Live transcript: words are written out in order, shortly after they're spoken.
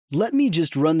"Let me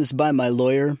just run this by my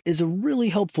lawyer" is a really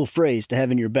helpful phrase to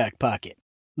have in your back pocket.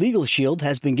 Legal Shield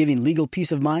has been giving legal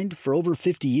peace of mind for over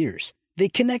 50 years. They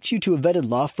connect you to a vetted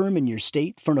law firm in your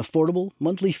state for an affordable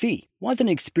monthly fee. Want an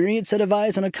experienced set of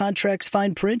eyes on a contract's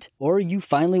fine print? Or you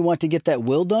finally want to get that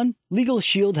will done? Legal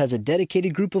Shield has a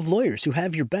dedicated group of lawyers who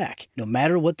have your back, no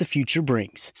matter what the future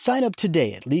brings. Sign up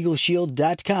today at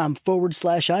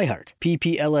LegalShield.com/iHeart.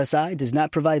 PPLSI does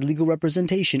not provide legal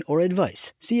representation or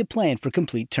advice. See a plan for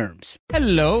complete terms.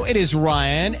 Hello, it is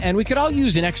Ryan, and we could all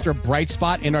use an extra bright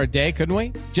spot in our day, couldn't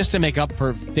we? Just to make up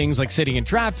for things like sitting in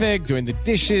traffic, doing the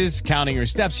dishes, counting your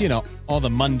steps, all the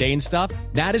mundane stuff.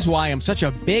 That is why I'm such a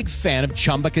big fan of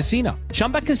Chumba Casino.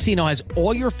 Chumba Casino has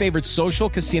all your favorite social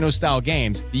casino-style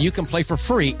games that you can play for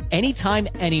free anytime,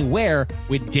 anywhere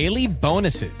with daily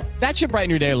bonuses. That should brighten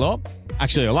your day a little.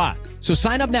 Actually, a lot. So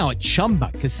sign up now at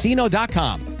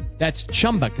ChumbaCasino.com. That's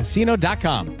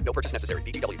ChumbaCasino.com. No purchase necessary.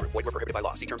 VGW Group. Void where prohibited by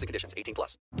law. See terms and conditions.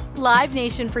 18+. Live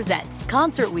Nation presents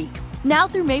Concert Week. Now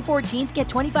through May 14th, get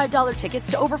 $25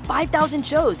 tickets to over 5,000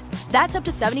 shows. That's up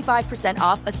to 75%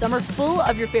 off a summer full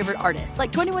of your favorite artists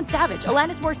like 21 Savage,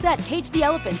 Alanis Morissette, Cage the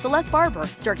Elephant, Celeste Barber,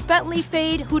 Dierks Bentley,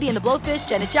 Fade, Hootie and the Blowfish,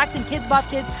 Janet Jackson, Kidz Bop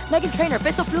Kids, Meghan Trainor,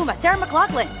 Peso Pluma, Sarah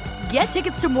McLachlan. Get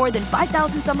tickets to more than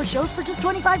 5,000 summer shows for just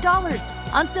 $25.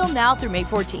 Until now through May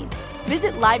 14th.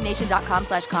 Visit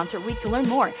LiveNation.com/Concert Week to learn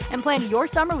more and plan your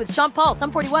summer with Sean Paul,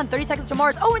 Sum 41, 30 Seconds to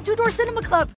Mars, and Two Door Cinema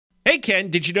Club. Hey, Ken,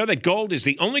 did you know that gold is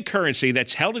the only currency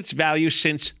that's held its value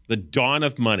since the dawn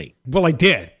of money? Well, I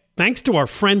did. Thanks to our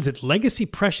friends at Legacy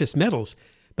Precious Metals,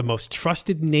 the most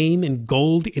trusted name in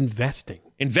gold investing.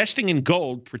 Investing in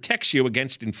gold protects you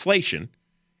against inflation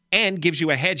and gives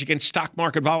you a hedge against stock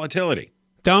market volatility.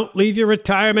 Don't leave your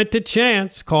retirement to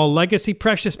chance. Call Legacy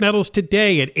Precious Metals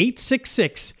today at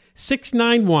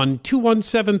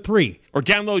 866-691-2173. Or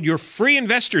download your free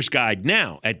investor's guide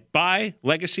now at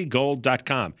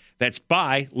buylegacygold.com. That's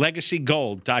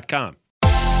buylegacygold.com.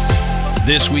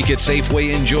 This week at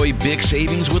Safeway, enjoy big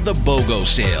savings with the BOGO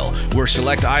sale, where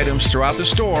select items throughout the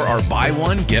store are buy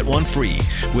one, get one free.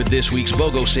 With this week's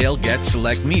BOGO sale, get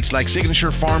select meats like Signature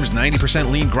Farms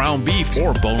 90% lean ground beef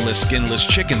or boneless, skinless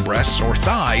chicken breasts or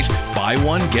thighs, buy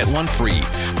one, get one free.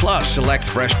 Plus, select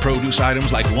fresh produce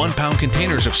items like 1 pound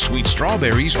containers of sweet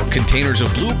strawberries or containers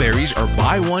of blueberries are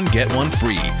buy one, get one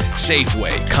free.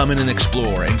 Safeway, come in and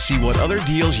explore and see what other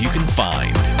deals you can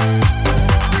find.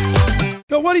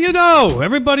 But what do you know?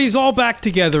 Everybody's all back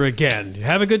together again.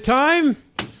 Have a good time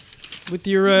with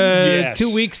your Yes.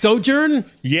 2-week sojourn?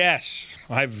 Yes.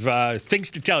 I've things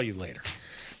to tell you later.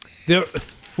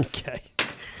 Okay.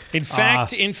 In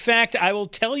fact, I will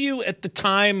tell you at the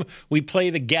time we play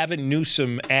the Gavin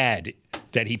Newsom ad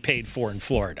that he paid for in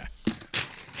Florida.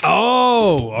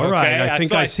 Oh, all right. Okay? I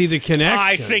think I see the connection.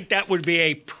 I think that would be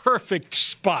a perfect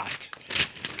spot.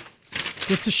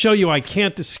 Just to show you I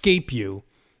can't escape you,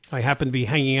 I happened to be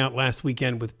hanging out last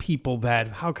weekend with people that,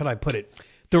 how could I put it?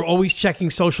 They're always checking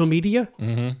social media.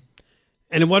 Mm-hmm.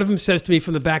 And one of them says to me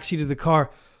from the backseat of the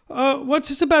car, what's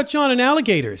this about John and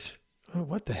alligators?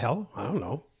 What the hell? I don't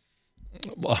know.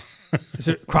 Well, is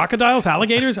it crocodiles,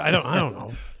 alligators? I don't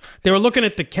know. They were looking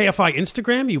at the KFI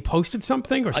Instagram. You posted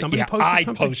something or somebody posted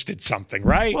something? I posted something,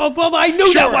 right? Well, I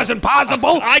knew that wasn't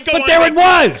possible, but there it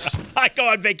was. I go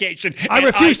on vacation. I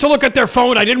refused to look at their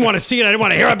phone. I didn't want to see it. I didn't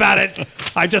want to hear about it.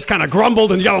 I just kind of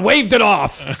grumbled and waved it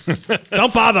off.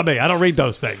 Don't bother me. I don't read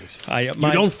those things. You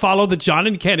don't follow the John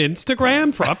and Ken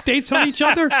Instagram for updates on each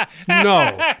other?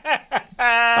 No,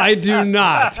 I do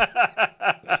not.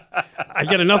 I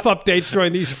get enough updates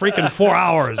during these freaking 4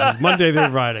 hours, Monday through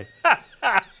Friday.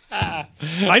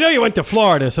 I know you went to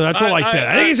Florida, so that's all I said.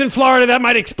 I think he's in Florida. That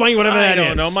might explain whatever that is. I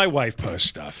don't know. My wife posts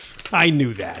stuff. I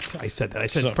knew that. I said that. I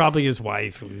said it's probably his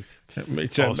wife who's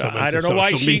also I don't know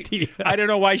why I don't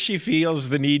know why she feels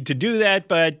the need to do that,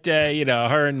 but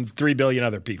her and 3 billion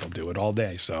other people do it all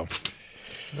day. So,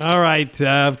 all right.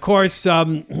 Of course,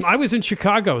 I was in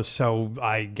Chicago, so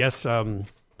I guess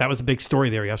that was a big story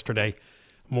there yesterday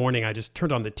morning. I just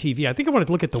turned on the TV. I think I wanted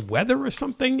to look at the weather or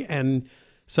something, and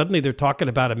suddenly they're talking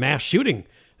about a mass shooting.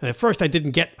 And at first I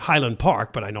didn't get Highland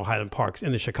Park, but I know Highland Park's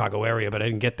in the Chicago area, but I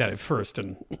didn't get that at first.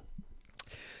 And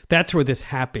that's where this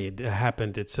happened.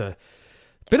 It's a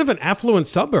bit of an affluent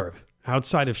suburb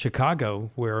outside of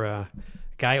Chicago where a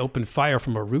guy opened fire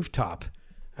from a rooftop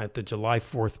at the July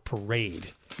 4th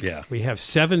parade. Yeah. We have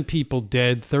 7 people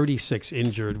dead, 36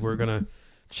 injured. We're going to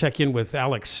check in with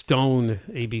Alex Stone,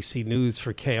 ABC News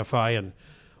for KFI, and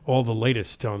all the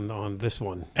latest on this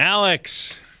one.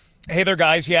 Alex. Hey there,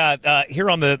 guys. Yeah, here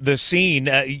on the scene,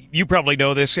 you probably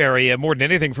know this area more than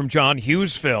anything from John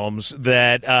Hughes films,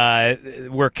 that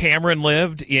where Cameron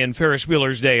lived in Ferris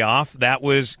Bueller's Day Off. That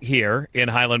was here in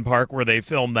Highland Park where they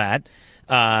filmed that.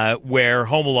 Where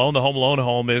Home Alone, the Home Alone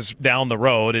home, is down the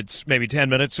road. It's maybe 10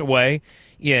 minutes away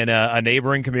in a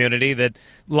neighboring community. That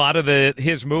a lot of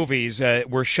his movies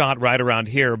were shot right around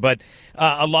here. But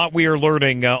a lot we are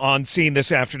learning on scene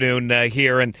this afternoon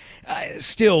here. And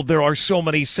still, there are so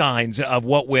many signs of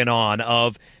what went on,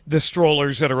 of the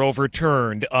strollers that are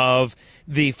overturned, of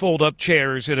the fold-up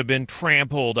chairs that have been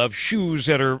trampled, of shoes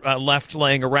that are left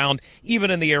laying around,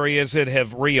 even in the areas that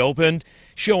have reopened,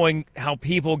 showing how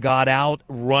people got out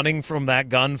running from that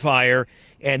gunfire,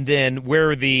 and then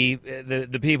where the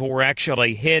people were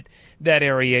actually hit, that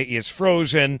area is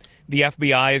frozen. The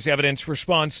FBI's evidence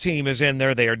response team is in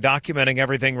there. They are documenting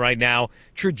everything right now,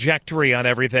 trajectory on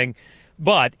everything.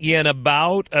 But in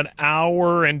about an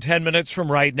hour and 10 minutes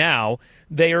from right now,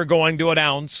 they are going to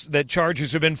announce that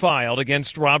charges have been filed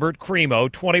against Robert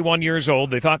Crimo, 21 years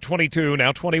old. They thought 22,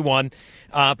 now 21.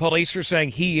 Police are saying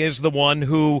he is the one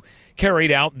who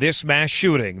carried out this mass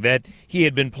shooting, that he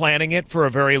had been planning it for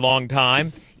a very long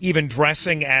time, even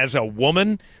dressing as a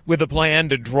woman with a plan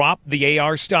to drop the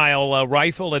AR-style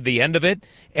rifle at the end of it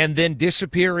and then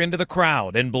disappear into the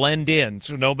crowd and blend in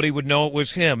so nobody would know it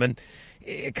was him. And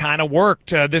it kind of worked.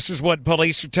 This is what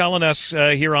police are telling us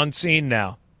here on scene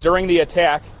now. During the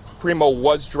attack, Crimo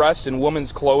was dressed in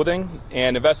woman's clothing,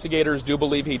 and investigators do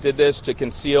believe he did this to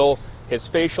conceal his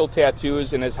facial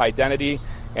tattoos and his identity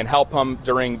and help him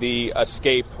during the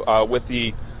escape with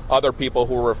the other people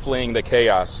who were fleeing the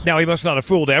chaos. Now, he must not have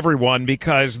fooled everyone,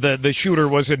 because the shooter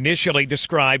was initially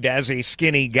described as a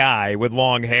skinny guy with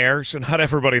long hair, so not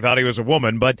everybody thought he was a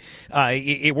woman, but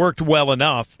it worked well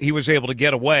enough. He was able to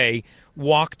get away,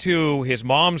 walk to his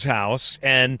mom's house,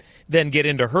 and then get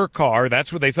into her car.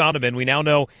 That's what they found him in. We now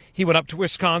know he went up to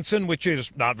Wisconsin, which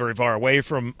is not very far away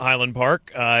from Highland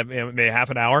Park, maybe half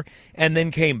an hour, and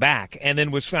then came back, and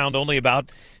then was found only about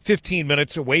 15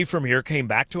 minutes away from here, came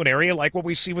back to an area like what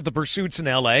we see with the pursuits in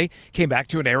L.A., came back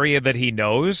to an area that he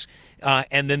knows,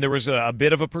 and then there was a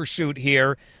bit of a pursuit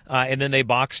here, and then they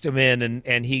boxed him in,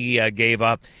 and he gave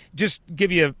up. Just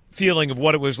give you a feeling of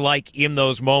what it was like in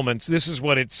those moments. This is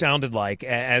what it sounded like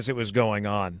as it was going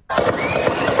on.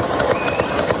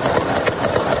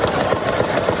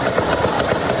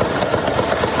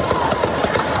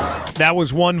 That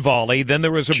was one volley, then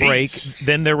there was a break,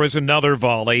 then there was another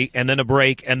volley, and then a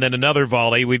break, and then another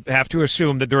volley. We have to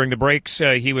assume that during the breaks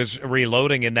he was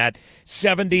reloading in that.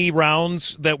 70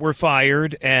 rounds that were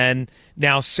fired, and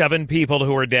now 7 people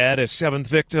who are dead. A 7th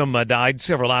victim died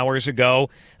several hours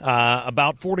ago.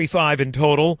 About 45 in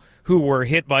total who were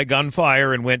hit by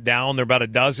gunfire and went down. There are about a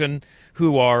dozen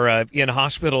who are in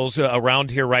hospitals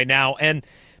around here right now. And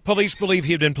police believe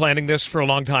he had been planning this for a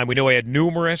long time. We know he had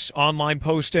numerous online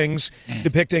postings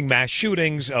depicting mass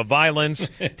shootings of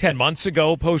violence. 10 months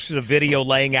ago, posted a video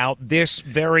laying out this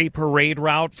very parade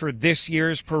route for this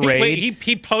year's parade.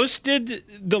 He posted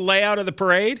the layout of the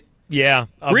parade? Yeah,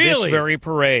 of really? This very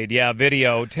parade. Yeah,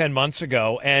 video 10 months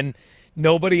ago. And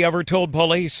nobody ever told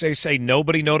police. They say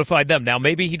nobody notified them. Now,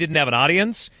 maybe he didn't have an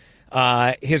audience.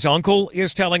 His uncle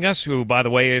is telling us, who, by the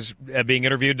way, is being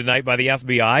interviewed tonight by the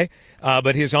FBI,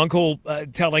 but his uncle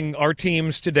telling our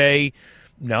teams today,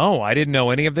 no, I didn't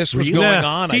know any of this was going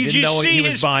on. I didn't know he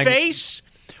was buying. Did you see his face?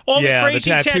 All the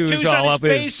crazy tattoos all on up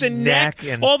his face and neck.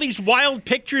 And all these wild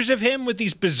pictures of him with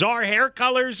these bizarre hair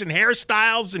colors and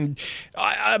hairstyles and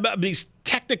these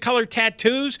Technicolor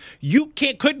tattoos. You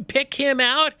couldn't pick him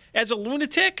out as a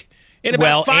lunatic in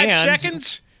about 5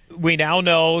 seconds? We now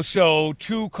know,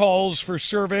 2 calls for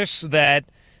service that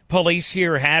police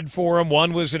here had for him.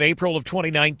 One was in April of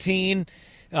 2019.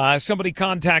 Somebody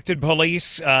contacted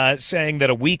police saying that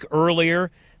a week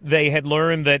earlier they had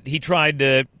learned that he tried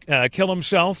to kill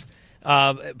himself.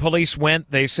 Police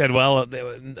went. They said, well,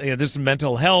 this is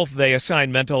mental health. They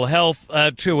assigned mental health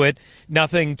to it.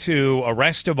 Nothing to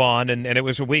arrest him on, and it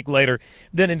was a week later.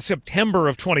 Then in September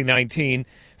of 2019,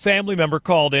 family member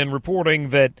called in reporting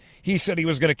that he said he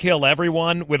was going to kill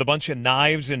everyone with a bunch of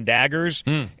knives and daggers,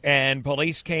 and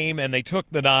police came and they took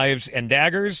the knives and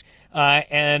daggers,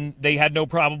 and they had no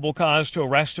probable cause to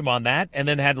arrest him on that, and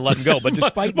then had to let him go. But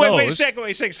despite those... Wait a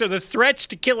second. So the threats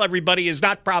to kill everybody is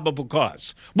not probable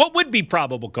cause. What would be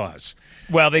probable cause?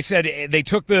 Well, they said they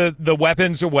took the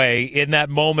weapons away in that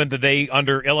moment that they,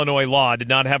 under Illinois law, did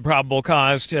not have probable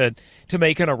cause to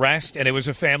make an arrest, and it was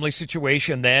a family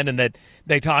situation then, and that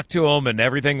they talked to him, and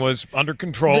everything was under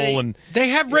control. They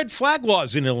have red flag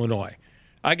laws in Illinois.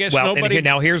 I guess well, nobody.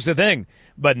 Now here's the thing,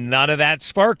 but none of that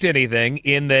sparked anything.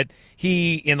 In that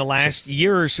he, in the last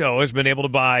year or so, has been able to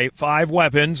buy 5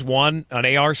 weapons: one an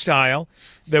AR style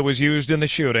that was used in the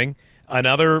shooting,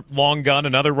 another long gun,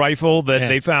 another rifle that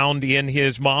they found in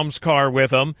his mom's car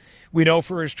with him. We know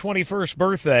for his 21st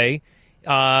birthday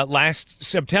last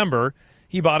September,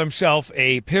 he bought himself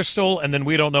a pistol, and then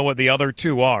we don't know what the other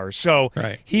 2 are. So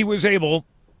he was able,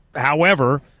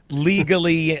 however,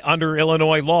 legally under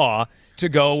Illinois law, to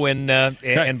go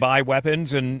and buy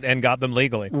weapons and got them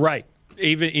legally. Right.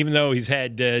 Even though he's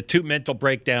had 2 mental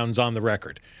breakdowns on the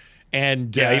record.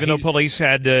 And even though police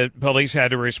had to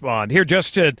respond. Here,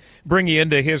 just to bring you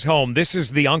into his home, this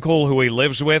is the uncle who he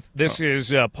lives with. This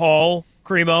is Paul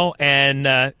Cremo,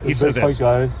 and he says this.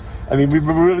 Guy. I mean, we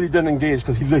really didn't engage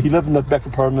because he lived in the back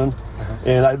apartment,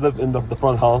 and I lived in the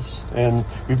front house, and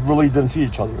we really didn't see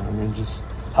each other. I mean, just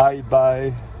hi,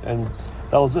 bye, and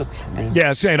that was it. I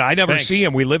mean, saying I never see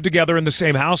him. We live together in the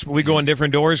same house, but we go in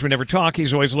different doors. We never talk.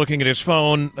 He's always looking at his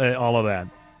phone, all of that.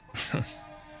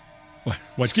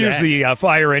 Excuse the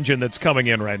fire engine that's coming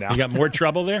in right now. You got more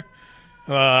trouble there?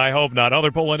 I hope not. Oh,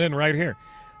 they're pulling in right here.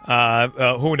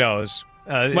 Who knows?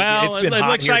 Well, it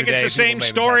looks like it's the same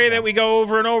story that we go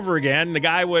over and over again. The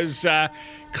guy was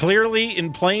clearly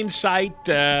in plain sight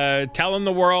telling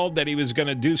the world that he was going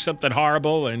to do something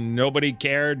horrible, and nobody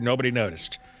cared, nobody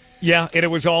noticed. Yeah, and it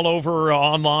was all over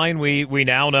online, we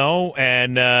now know,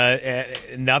 and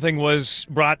nothing was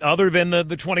brought other than the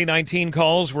 2019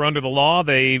 calls were under the law.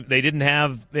 They didn't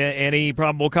have any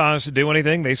probable cause to do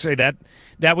anything. They say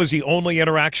that was the only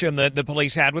interaction that the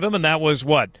police had with him, and that was,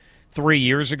 3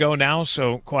 years ago now,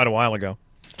 so quite a while ago.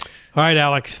 All right,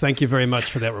 Alex, thank you very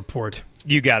much for that report.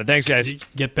 You got it. Thanks, guys.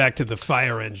 Get back to the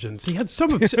fire engines. He had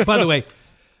some of, by the way,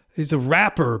 he's a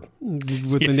rapper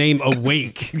with the name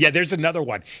Awake. Yeah, there's another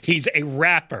one. He's a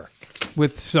rapper.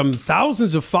 With some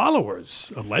thousands of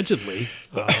followers, allegedly,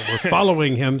 were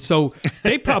following him. So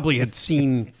they probably had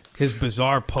seen his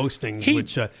bizarre postings,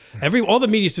 which all the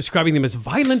media is describing them as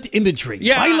violent imagery.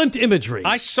 Yeah, violent imagery.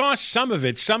 I saw some of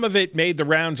it. Some of it made the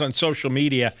rounds on social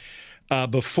media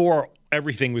before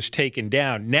everything was taken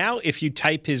down. Now, if you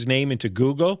type his name into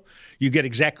Google, you get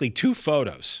exactly 2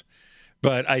 photos.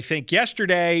 But I think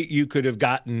yesterday you could have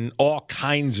gotten all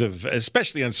kinds of,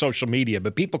 especially on social media,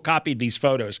 but people copied these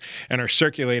photos and are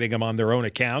circulating them on their own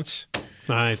accounts.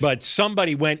 Nice. But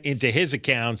somebody went into his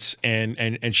accounts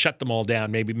and shut them all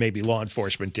down. Maybe law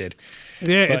enforcement did.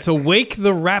 Yeah, it's Awake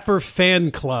the Rapper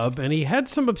fan club, and he had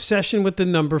some obsession with the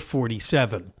number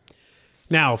 47.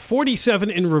 Now, 47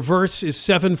 in reverse is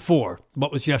 7-4.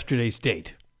 What was yesterday's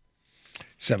date?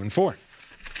 7-4.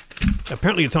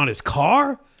 Apparently it's on his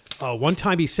car. One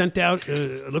time he sent out,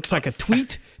 it looks like a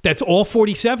tweet that's all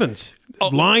 47s,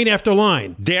 line after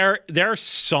line. There's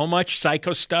so much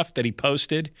psycho stuff that he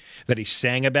posted, that he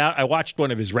sang about. I watched one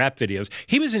of his rap videos.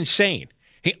 He was insane.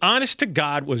 He, honest to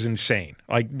God, was insane.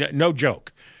 Like, no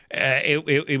joke.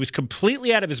 It was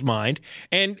completely out of his mind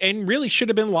and really should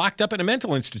have been locked up in a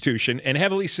mental institution and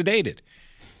heavily sedated.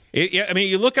 I mean,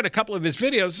 you look at a couple of his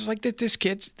videos, it's like, this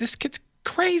kid's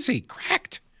crazy,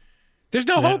 cracked. There's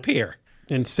no hope here.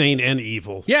 Insane and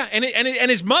evil. Yeah, and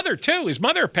his mother too. His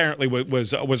mother apparently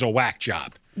was a whack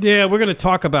job. Yeah, we're going to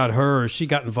talk about her. She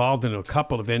got involved in a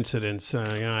couple of incidents.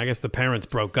 I guess the parents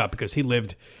broke up because he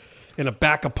lived in a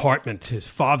back apartment. His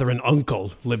father and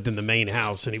uncle lived in the main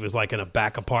house, and he was like in a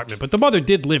back apartment. But the mother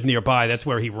did live nearby. That's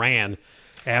where he ran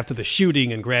after the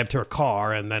shooting and grabbed her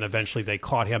car, and then eventually they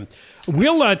caught him.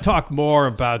 We'll talk more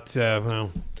about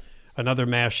another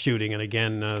mass shooting, and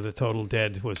again, the total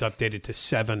dead was updated to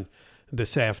 7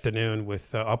 this afternoon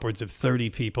with upwards of 30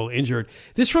 people injured.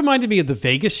 This reminded me of the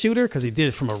Vegas shooter because he did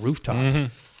it from a rooftop.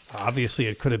 Mm-hmm. Obviously,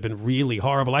 it could have been really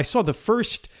horrible. I saw the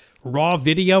first raw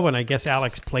video, and I guess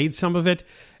Alex played some of it,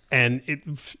 and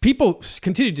people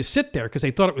continued to sit there because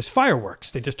they thought it was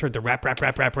fireworks. They just heard the rap, rap,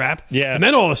 rap, rap, rap. Yeah. And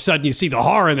then all of a sudden, you see the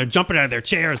horror, and they're jumping out of their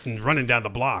chairs and running down the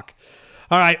block.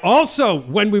 All right, also,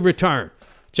 when we return,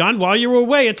 John, while you were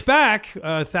away, it's back.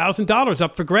 $1,000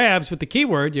 up for grabs with the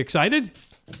keyword. You excited?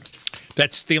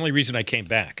 That's the only reason I came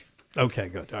back. Okay,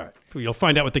 good. All right. You'll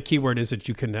find out what the keyword is that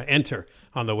you can enter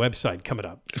on the website coming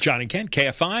up. John and Ken,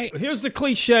 KFI. Here's the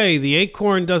cliche. The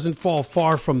acorn doesn't fall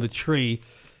far from the tree.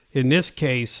 In this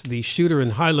case, the shooter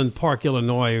in Highland Park,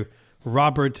 Illinois,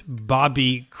 Robert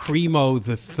Bobby Cremo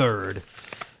III.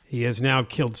 He has now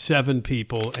killed 7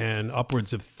 people and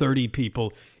upwards of 30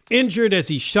 people injured as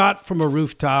he shot from a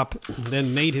rooftop and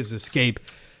then made his escape.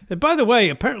 And by the way,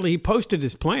 apparently he posted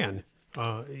his plan.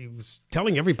 He was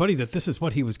telling everybody that this is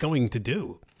what he was going to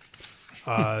do.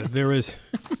 There is...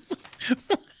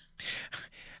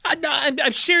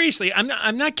 I'm seriously,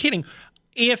 I'm not kidding.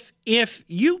 if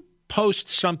you post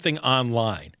something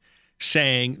online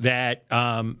saying that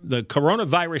the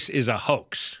coronavirus is a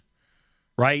hoax,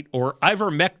 right, or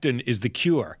ivermectin is the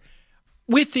cure,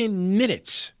 within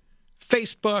minutes,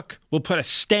 Facebook will put a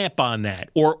stamp on that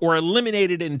or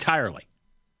eliminate it entirely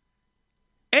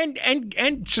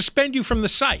and suspend you from the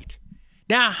site.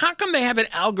 Now, how come they have an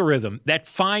algorithm that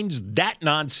finds that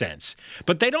nonsense,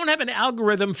 but they don't have an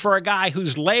algorithm for a guy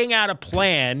who's laying out a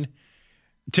plan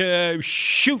to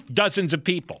shoot dozens of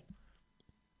people?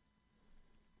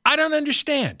 I don't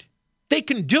understand. They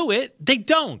can do it. They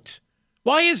don't.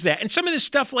 Why is that? And some of this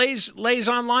stuff lays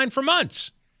online for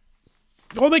months.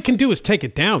 All they can do is take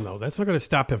it down, though. That's not going to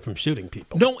stop him from shooting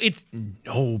people. But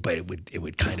it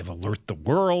would kind of alert the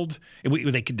world.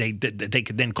 They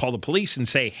could then call the police and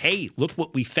say, "Hey, look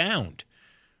what we found.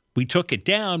 We took it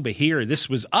down, but here this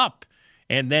was up."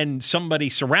 And then somebody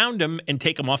surround him and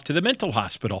take him off to the mental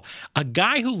hospital. A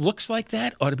guy who looks like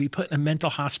that ought to be put in a mental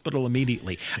hospital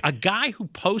immediately. A guy who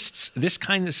posts this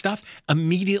kind of stuff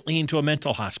immediately into a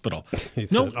mental hospital.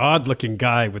 He's an odd-looking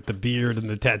guy with the beard and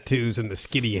the tattoos and the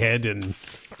skinny head and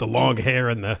the long hair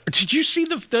and the. Did you see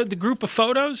the group of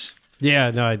photos?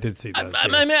 Yeah, no, I did see those.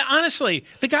 I mean, honestly,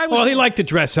 the guy was. Well, he liked to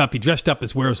dress up. He dressed up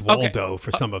as Where's Waldo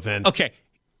for some event. Okay,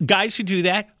 guys who do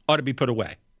that ought to be put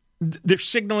away. They're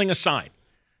signaling a sign.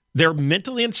 They're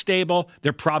mentally unstable.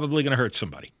 They're probably going to hurt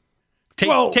somebody.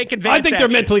 Take advantage. I think they're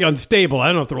mentally unstable. I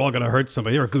don't know if they're all going to hurt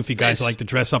somebody. There are goofy guys who like to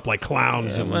dress up like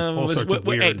clowns and all sorts of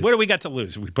weird. Hey, what do we got to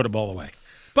lose? We put them all away.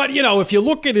 But, if you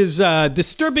look at his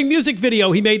disturbing music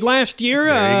video he made last year,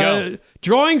 there you go.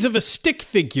 Drawings of a stick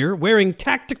figure wearing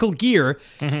tactical gear,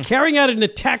 carrying out an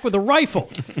attack with a rifle,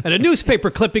 and a newspaper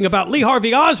clipping about Lee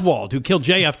Harvey Oswald, who killed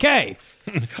JFK.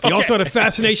 He also had a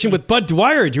fascination with Bud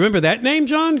Dwyer. Do you remember that name,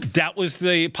 John? That was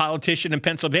the politician in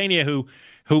Pennsylvania who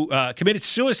committed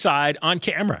suicide on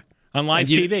camera, on live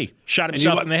TV. Shot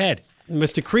himself in the head.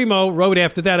 Mr. Cremo wrote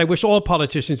after that, "I wish all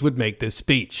politicians would make this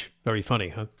speech." Very funny,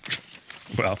 huh?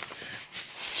 Well,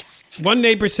 one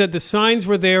neighbor said the signs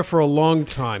were there for a long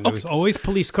time. There was always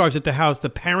police cars at the house. The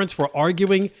parents were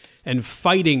arguing and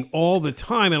fighting all the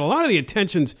time, and a lot of the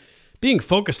attention's being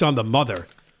focused on the mother,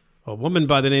 a woman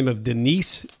by the name of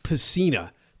Denise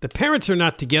Piscina. The parents are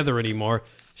not together anymore.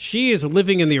 She is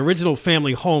living in the original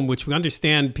family home, which we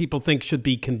understand people think should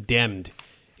be condemned.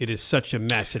 It is such a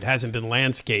mess. It hasn't been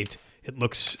landscaped. It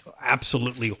looks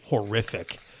absolutely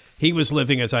horrific. He was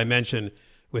living, as I mentioned,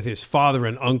 with his father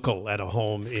and uncle at a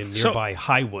home in nearby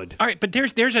Highwood. All right, but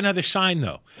there's another sign,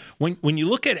 though. When you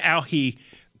look at how he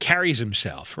carries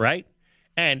himself, right,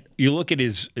 and you look at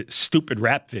his stupid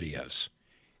rap videos,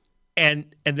 and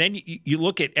then you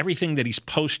look at everything that he's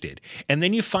posted, and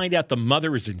then you find out the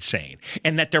mother is insane,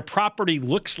 and that their property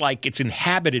looks like it's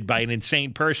inhabited by an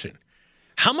insane person.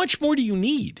 How much more do you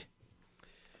need?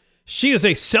 She is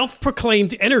a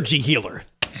self-proclaimed energy healer.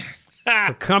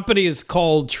 Her company is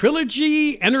called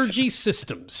Trilogy Energy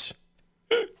Systems.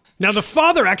 Now, the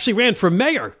father actually ran for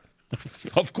mayor.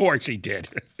 Of course he did.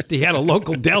 He had a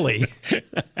local deli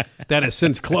that has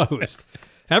since closed.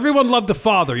 Everyone loved the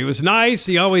father. He was nice.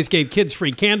 He always gave kids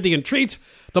free candy and treats.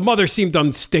 The mother seemed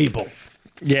unstable.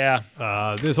 Yeah.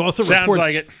 There's also sounds reports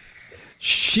like it.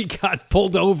 She got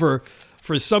pulled over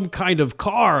for some kind of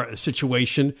car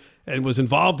situation and was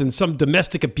involved in some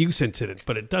domestic abuse incident,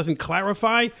 but it doesn't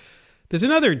clarify. There's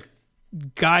another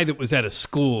guy that was at a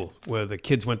school where the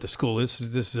kids went to school.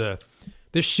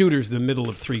 This shooter's in the middle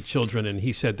of 3 children, and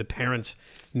he said the parents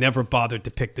never bothered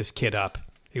to pick this kid up.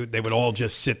 They would all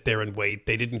just sit there and wait.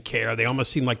 They didn't care. They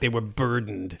almost seemed like they were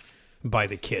burdened by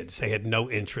the kids. They had no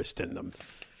interest in them.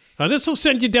 Now, this will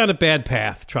send you down a bad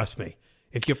path, trust me.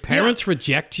 If your parents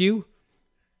reject you,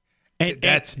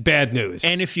 that's bad news.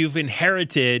 And if you've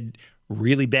inherited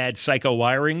really bad psycho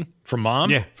wiring from mom.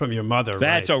 Yeah, from your mother.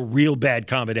 That's a real bad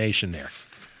combination there.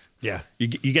 Yeah. You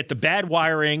get the bad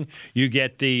wiring, you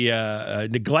get the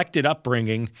neglected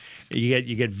upbringing,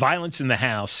 you get violence in the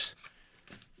house,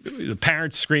 the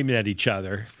parents screaming at each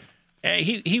other.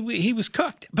 He was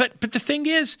cooked. But the thing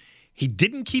is, he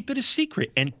didn't keep it a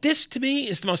secret. And this, to me,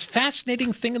 is the most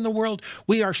fascinating thing in the world.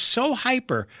 We are so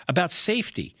hyper about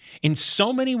safety in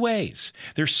so many ways.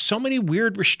 There's so many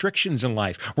weird restrictions in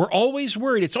life. We're always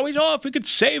worried. It's always, if we could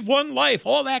save one life,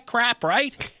 all that crap,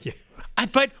 right? Yeah.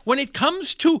 But when it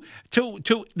comes to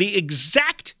the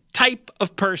exact type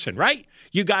of person, right?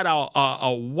 You got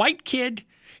a white kid.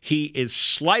 He is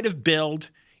slight of build.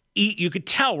 You could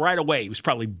tell right away he was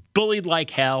probably bullied like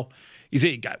hell.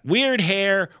 He got weird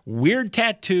hair, weird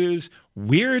tattoos,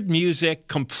 weird music,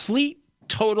 complete,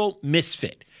 total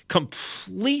misfit,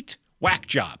 complete whack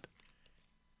job.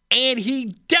 And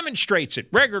he demonstrates it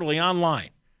regularly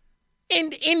online.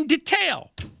 in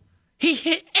detail. He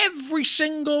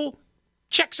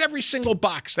checks every single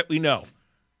box that we know.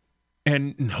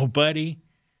 And nobody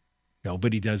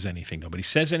does anything. Nobody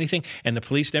says anything. And the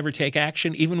police never take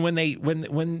action, even when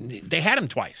they had him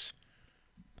twice.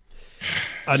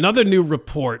 Another new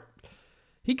report.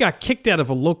 He got kicked out of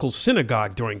a local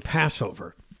synagogue during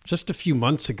Passover just a few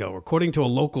months ago. According to a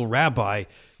local rabbi,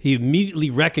 he immediately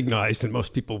recognized, and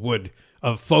most people would,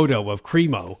 a photo of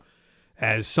Cremo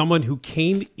as someone who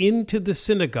came into the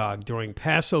synagogue during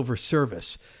Passover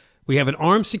service. We have an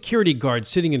armed security guard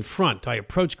sitting in front. I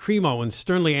approached Cremo and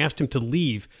sternly asked him to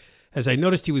leave, as I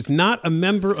noticed he was not a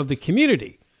member of the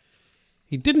community.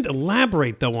 He didn't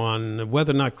elaborate, though, on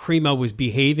whether or not Cremo was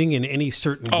behaving in any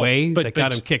certain way that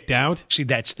got him kicked out. See,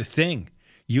 that's the thing.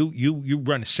 You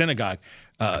run a synagogue.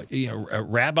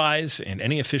 Rabbis and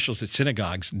any officials at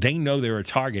synagogues, they know they're a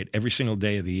target every single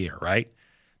day of the year, right?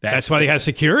 That's why they have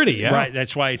security, yeah. Right,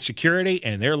 that's why it's security,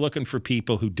 and they're looking for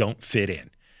people who don't fit in.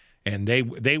 And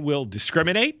they will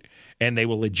discriminate, and they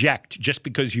will eject just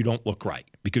because you don't look right,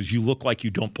 because you look like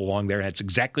you don't belong there. That's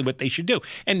exactly what they should do.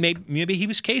 And maybe he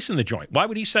was casing the joint. Why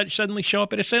would he suddenly show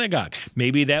up at a synagogue?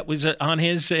 Maybe that was on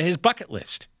his bucket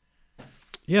list.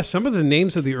 Yeah, some of the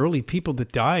names of the early people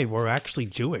that died were actually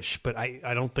Jewish, but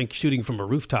I don't think shooting from a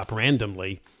rooftop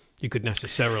randomly you could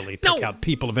necessarily pick out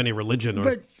people of any religion.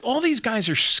 But all these guys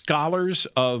are scholars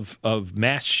of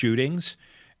mass shootings.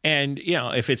 And,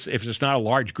 if it's not a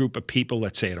large group of people,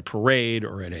 let's say at a parade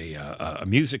or at a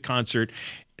music concert,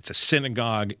 it's a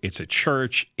synagogue, it's a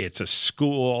church, it's a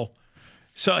school.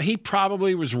 So he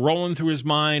probably was rolling through his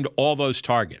mind all those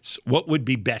targets. What would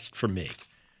be best for me?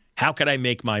 How could I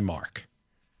make my mark?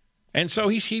 And so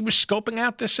he was scoping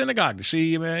out the synagogue to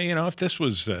see, if this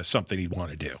was something he'd want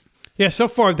to do. Yeah, so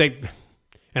far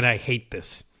and I hate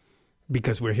this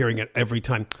because we're hearing it every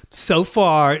time. So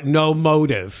far, no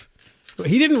motive.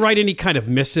 He didn't write any kind of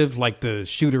missive like the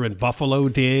shooter in Buffalo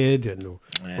did, or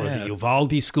the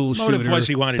Uvalde school shooter. Motive was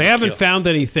he wanted They to haven't kill. found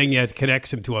anything yet that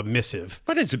connects him to a missive.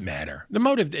 What does it matter? The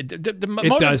motive. The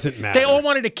motive, doesn't matter. They all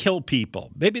wanted to kill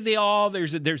people. Maybe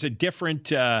there's a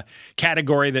different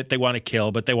category that they want to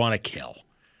kill, but they want to kill.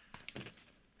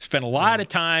 Spent a lot of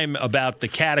time about the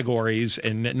categories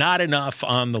and not enough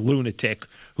on the lunatic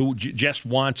who just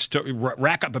wants to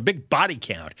rack up a big body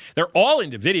count. They're all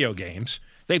into video games.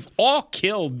 They've all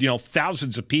killed,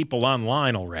 thousands of people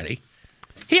online already.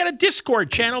 He had a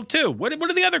Discord channel too. What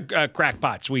are the other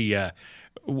crackpots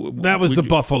that was the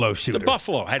Buffalo shooter. The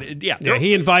Buffalo. Yeah,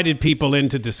 he invited people in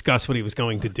to discuss what he was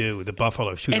going to do, the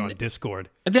Buffalo shooter on Discord.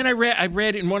 And then I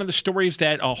read in one of the stories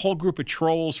that a whole group of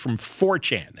trolls from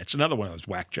 4chan, that's another one of those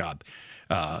whack job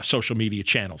social media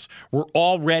channels, were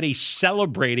already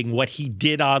celebrating what he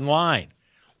did online.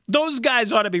 Those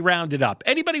guys ought to be rounded up.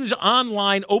 Anybody who's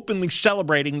online openly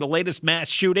celebrating the latest mass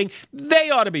shooting, they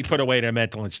ought to be put away in a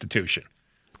mental institution.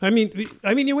 I mean,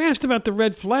 you asked about the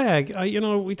red flag.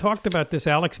 We talked about this.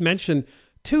 Alex mentioned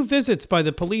 2 visits by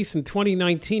the police in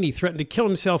 2019. He threatened to kill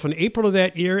himself in April of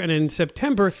that year, and in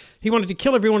September, he wanted to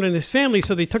kill everyone in his family,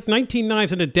 so they took 19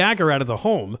 knives and a dagger out of the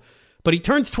home. But he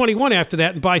turns 21 after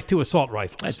that and buys 2 assault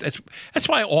rifles. That's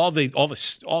why all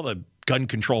the gun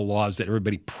control laws that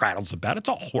everybody prattles about, it's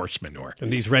all horse manure.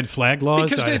 And these red flag laws?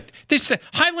 Because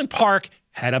Highland Park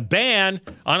had a ban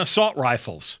on assault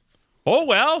rifles. Oh,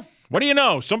 well, what do you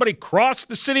know? Somebody crossed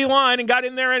the city line and got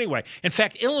in there anyway. In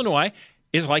fact, Illinois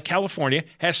is like California,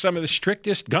 has some of the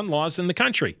strictest gun laws in the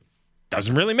country.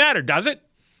 Doesn't really matter, does it?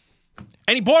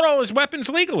 And he bought all his weapons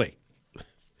legally.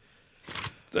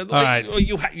 All right.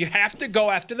 You have to go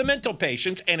after the mental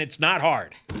patients, and it's not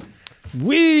hard.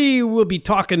 We will be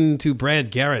talking to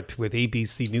Brad Garrett with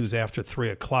ABC News after 3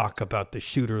 o'clock about the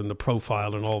shooter and the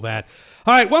profile and all that.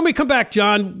 All right, when we come back,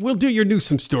 John, we'll do your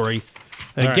Newsom story.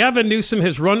 Right. Gavin Newsom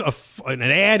has run an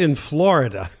ad in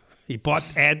Florida. He bought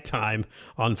ad time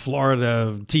on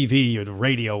Florida TV or the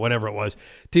radio, whatever it was,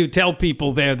 to tell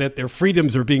people there that their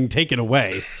freedoms are being taken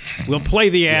away. We'll play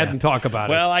the ad and talk about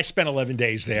it. Well, I spent 11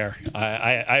 days there.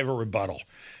 I have a rebuttal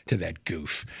to that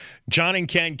goof. John and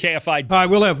Ken, KFI. All right,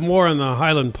 we'll have more on the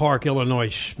Highland Park,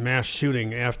 Illinois mass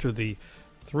shooting after the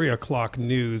 3 o'clock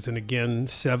news. And again,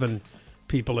 7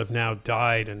 people have now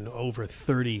died and over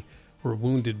 30 were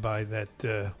wounded by that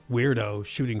weirdo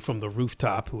shooting from the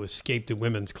rooftop who escaped in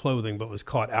women's clothing but was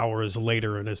caught hours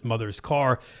later in his mother's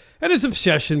car. And his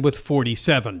obsession with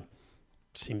 47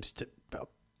 seems to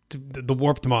the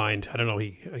warped mind. I don't know.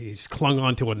 He's clung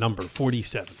on to a number,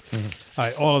 47. Mm-hmm. All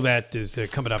right, all of that is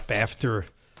coming up after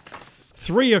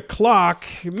 3 o'clock.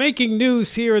 Making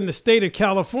news here in the state of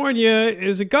California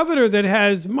is a governor that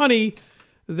has money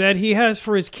that he has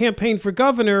for his campaign for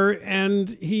governor,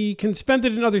 and he can spend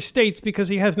it in other states because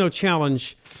he has no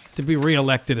challenge to be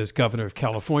reelected as governor of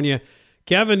California.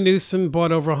 Gavin Newsom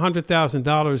bought over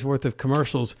 $100,000 worth of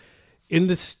commercials in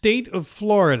the state of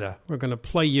Florida. We're going to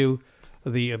play you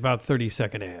the about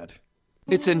 30-second ad.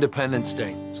 It's Independence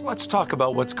Day, so let's talk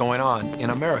about what's going on in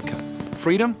America.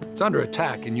 Freedom, it's under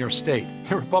attack in your state.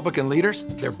 Your Republican leaders,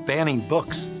 they're banning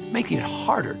books, making it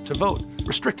harder to vote,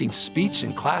 restricting speech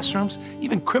in classrooms,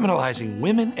 even criminalizing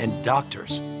women and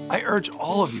doctors. I urge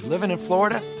all of you living in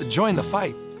Florida to join the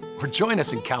fight, or join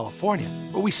us in California,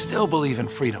 where we still believe in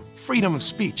freedom. Freedom of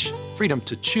speech, freedom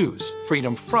to choose,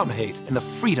 freedom from hate, and the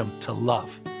freedom to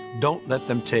love. Don't let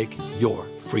them take your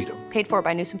freedom. Paid for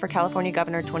by Newsom for California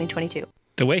Governor 2022.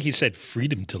 The way he said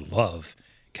freedom to love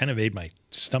kind of made my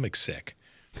stomach sick.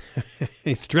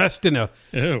 He's dressed in a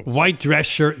white dress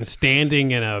shirt and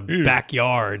standing in a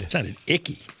backyard. Sounded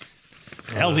icky. What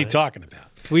the hell's he talking about?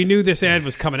 We knew this ad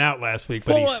was coming out last week,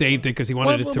 but he saved it because he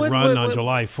wanted it to run on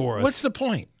July 4th. What's the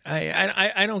point?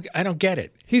 I don't get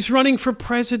it. He's running for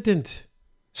president.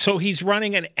 So he's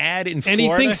running an ad in and Florida?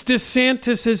 And he thinks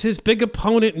DeSantis is his big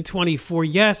opponent in 24.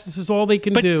 Yes, this is all they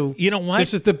can do. You know what?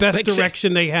 This is the best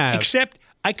direction they have. Except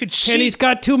I could see... And he's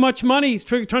got too much money. He's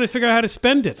trying to figure out how to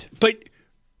spend it. But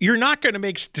you're not going to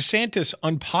make DeSantis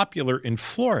unpopular in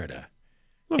Florida.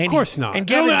 Of course not. And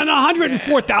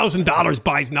 $104,000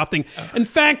 buys nothing. In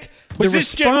fact, the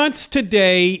response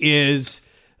today is,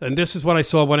 and this is what I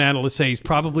saw one analyst say, he's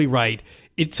probably right,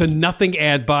 it's a nothing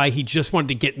ad buy. He just wanted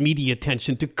to get media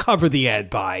attention to cover the ad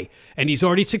buy. And he's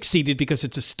already succeeded because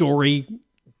it's a story,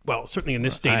 well, certainly in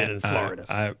this state and in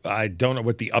Florida. I don't know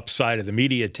what the upside of the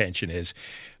media attention is.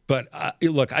 But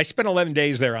look, I spent 11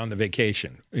 days there on the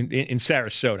vacation in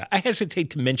Sarasota. I hesitate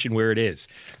to mention where it is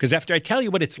because after I tell you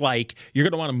what it's like, you're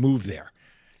going to want to move there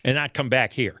and not come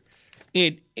back here.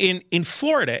 In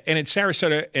Florida and in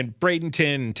Sarasota and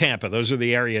Bradenton and Tampa, those are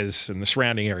the areas and the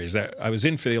surrounding areas that I was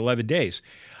in for the 11 days.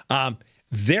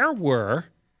 There were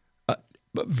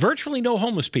virtually no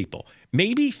homeless people.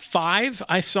 Maybe 5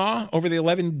 I saw over the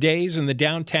 11 days in the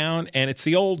downtown, and it's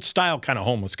the old style kind of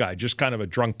homeless guy, just kind of a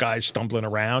drunk guy stumbling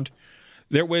around.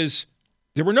 There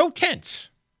were no tents,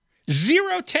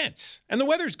 0 tents, and the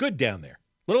weather's good down there.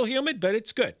 A little humid, but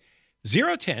it's good.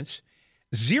 0 tents,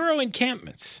 0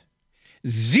 encampments,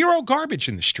 0 garbage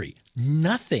in the street,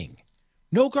 nothing,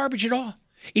 no garbage at all,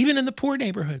 even in the poor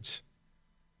neighborhoods.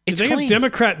 It's they clean. Have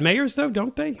Democrat mayors, though,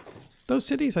 don't they? Those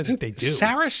cities, I think they do.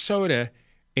 Sarasota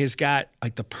has got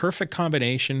like the perfect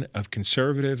combination of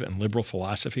conservative and liberal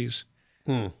philosophies.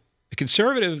 The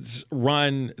conservatives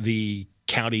run the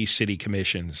county city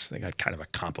commissions. They got kind of a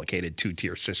complicated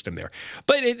 2-tier system there,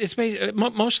 but it's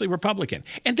mostly Republican,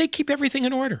 and they keep everything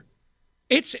in order.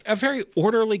 It's a very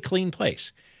orderly, clean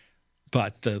place.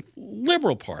 But the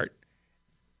liberal part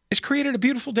has created a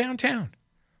beautiful downtown.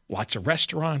 Lots of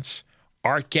restaurants,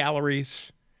 art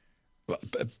galleries,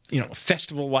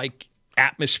 festival-like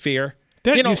atmosphere.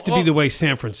 That used to be the way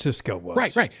San Francisco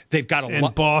was. Right. They've got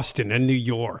and Boston and New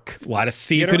York. A lot of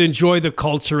theater. You could enjoy the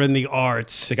culture and the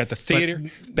arts. They got the theater,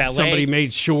 ballet. Somebody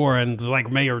made sure, and like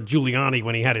Mayor Giuliani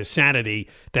when he had his sanity,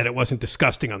 that it wasn't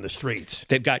disgusting on the streets.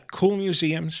 They've got cool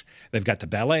museums. They've got the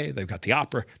ballet. They've got the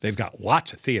opera. They've got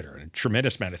lots of theater, a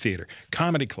tremendous amount of theater.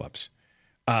 Comedy clubs,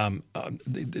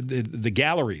 the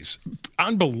galleries,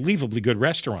 unbelievably good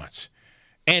restaurants.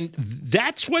 And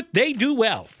that's what they do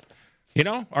well. You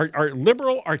know, our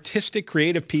liberal, artistic,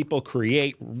 creative people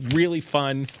create really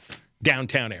fun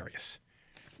downtown areas.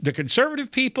 The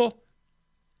conservative people,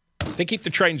 they keep the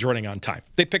trains running on time.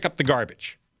 They pick up the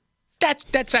garbage.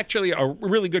 That's actually a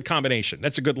really good combination.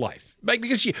 That's a good life.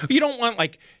 Because you don't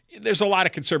want, there's a lot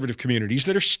of conservative communities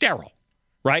that are sterile,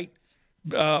 right?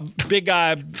 Big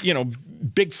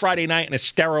Friday night in a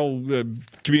sterile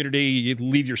community, you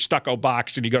leave your stucco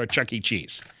box and you go to Chuck E.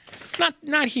 Cheese.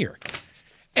 Not here.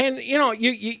 And,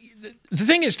 the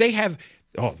thing is they have,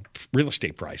 real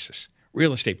estate prices.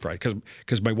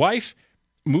 Because my wife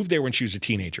moved there when she was a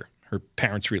teenager. Her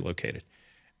parents relocated.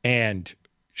 And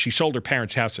she sold her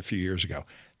parents' house a few years ago.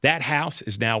 That house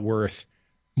is now worth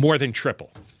more than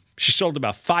triple. She sold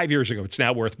about 5 years ago. It's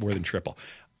now worth more than triple.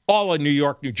 All of New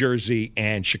York, New Jersey,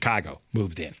 and Chicago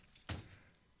moved in.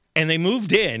 And they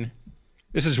moved in.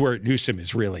 This is where Newsom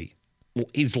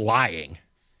he's lying.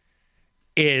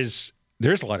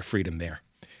 There's a lot of freedom there.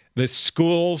 The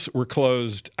schools were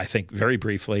closed, I think, very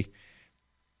briefly.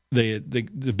 The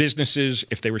businesses,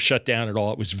 if they were shut down at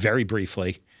all, it was very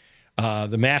briefly.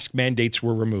 The mask mandates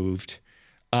were removed.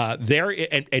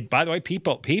 And by the way,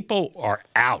 people are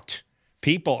out.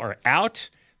 People are out.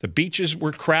 The beaches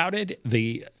were crowded.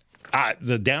 The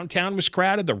The downtown was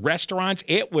crowded. The restaurants,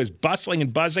 it was bustling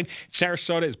and buzzing.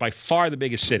 Sarasota is by far the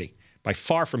biggest city. By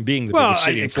far from being the biggest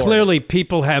city in Florida. Clearly,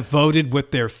 people have voted with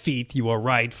their feet. You are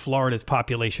right. Florida's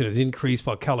population has increased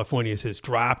while California's has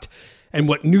dropped. And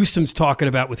what Newsom's talking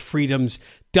about with freedoms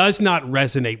does not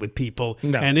resonate with people.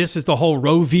 No. And this is the whole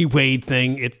Roe v. Wade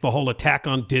thing. It's the whole attack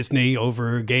on Disney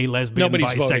over gay, lesbian,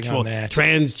 bisexual,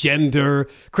 transgender,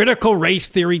 critical race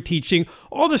theory teaching,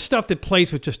 all the stuff that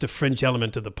plays with just a fringe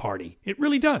element of the party. It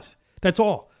really does. That's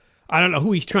all. I don't know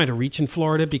who he's trying to reach in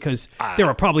Florida because there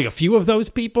are probably a few of those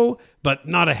people, but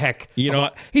not a heck. You know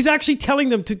what? He's actually telling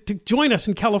them to join us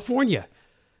in California.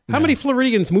 How many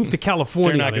Floridians move to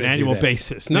California on an annual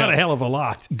basis? Not a hell of a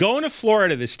lot. Going to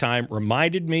Florida this time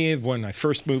reminded me of when I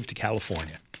first moved to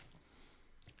California.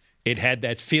 It had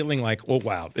that feeling like, oh,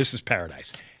 wow, this is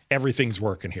paradise. Everything's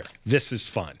working here. This is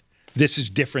fun. This is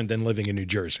different than living in New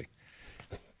Jersey.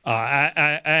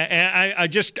 I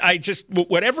just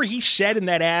whatever he said in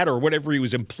that ad or whatever he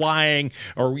was implying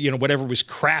or whatever was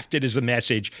crafted as a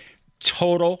message,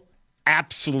 total,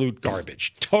 absolute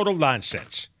garbage, total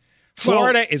nonsense.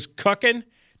 Florida is cooking.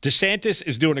 DeSantis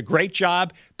is doing a great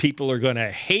job. People are going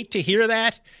to hate to hear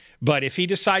that, but if he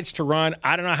decides to run,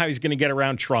 I don't know how he's going to get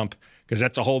around Trump because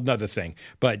that's a whole nother thing.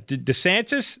 But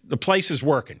DeSantis, the place is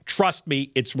working. Trust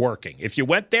me, it's working. If you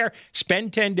went there,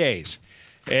 spend 10 days.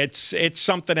 It's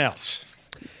something else.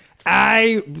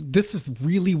 This is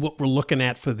really what we're looking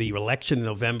at for the election in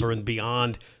November and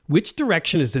beyond. Which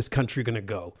direction is this country going to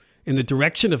go? In the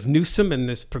direction of Newsom and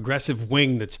this progressive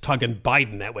wing that's tugging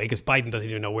Biden that way, because Biden doesn't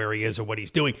even know where he is or what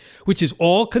he's doing, which is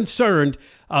all concerned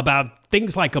about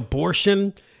things like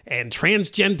abortion and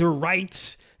transgender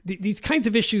rights, these kinds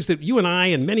of issues that you and I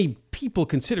and many people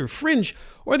consider fringe,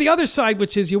 or the other side,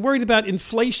 which is you're worried about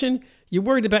inflation, you're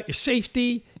worried about your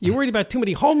safety, you're worried about too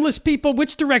many homeless people.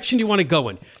 Which direction do you want to go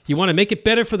in? You want to make it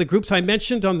better for the groups I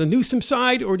mentioned on the Newsom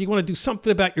side, or do you want to do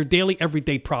something about your daily,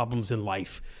 everyday problems in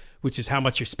life, which is how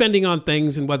much you're spending on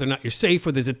things and whether or not you're safe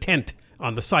or there's a tent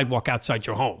on the sidewalk outside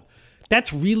your home?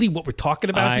 That's really what we're talking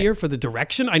about here for the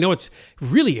direction. I know it's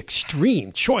really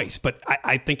extreme choice, but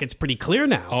I think it's pretty clear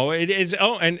now. Oh, it is.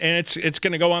 Oh, and it's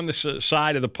going to go on the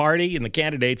side of the party and the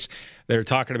candidates that are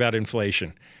talking about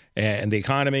inflation and the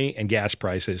economy and gas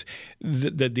prices.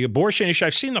 The abortion issue,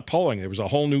 I've seen the polling. There was a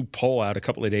whole new poll out a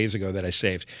couple of days ago that I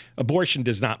saved. Abortion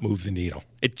does not move the needle.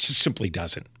 It just simply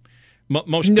doesn't.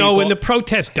 Most people, and the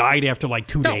protest died after like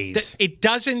 2 days. It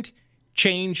doesn't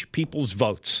change people's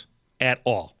votes at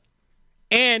all.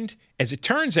 And as it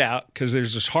turns out, because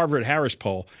there's this Harvard-Harris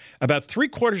poll, about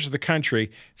 3/4 of the country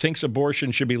thinks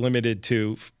abortion should be limited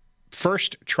to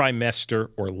first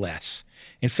trimester or less.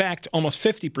 In fact, almost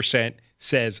 50%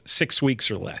 says 6 weeks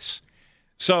or less.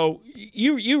 So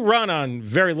you run on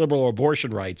very liberal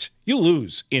abortion rights, you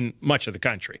lose in much of the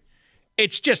country.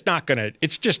 It's just not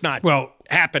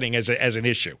happening as an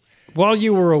issue. While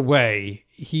you were away,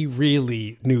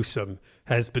 Newsom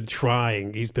has been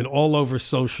trying. He's been all over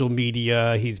social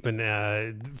media. He's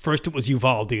been, first it was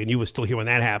Uvalde, and you were still here when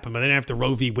that happened. But then after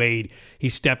Roe v. Wade, he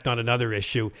stepped on another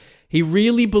issue. He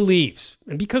really believes,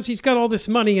 and because he's got all this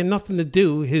money and nothing to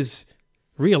do, his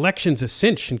re-election's a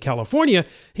cinch in California,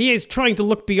 he is trying to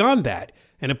look beyond that.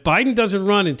 And if Biden doesn't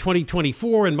run in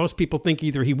 2024, and most people think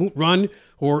either he won't run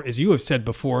or, as you have said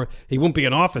before, he won't be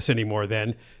in office anymore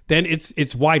then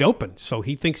it's wide open. So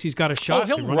he thinks he's got a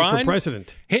shot at running for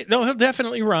president. He'll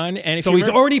definitely run. And so he's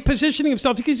already positioning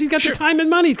himself because he's got the time and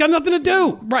money. He's got nothing to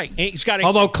do. Right.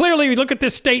 Although clearly, we look at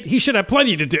this state, he should have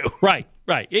plenty to do. Right.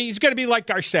 He's going to be like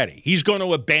Garcetti. He's going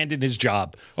to abandon his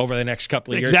job over the next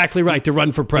couple of years. Exactly right, to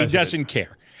run for president. He doesn't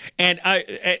care. And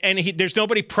there's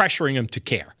nobody pressuring him to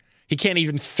care. He can't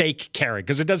even fake caring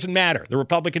because it doesn't matter. The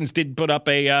Republicans did put up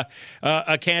a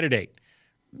candidate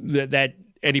that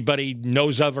anybody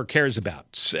knows of or cares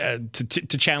about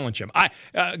to challenge him.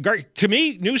 To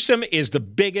me, Newsom is the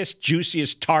biggest,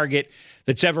 juiciest target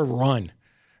that's ever run,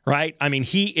 right? I mean,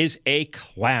 he is a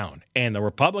clown, and the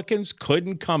Republicans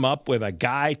couldn't come up with a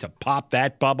guy to pop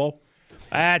that bubble.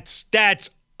 That's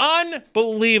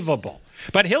unbelievable.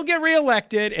 But he'll get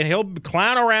reelected, and he'll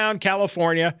clown around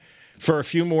California for a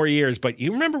few more years. But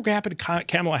you remember what happened to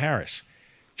Kamala Harris?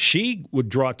 She would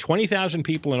draw 20,000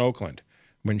 people in Oakland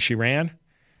when she ran.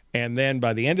 And then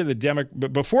by the end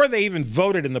of before they even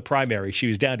voted in the primary, she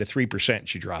was down to 3% and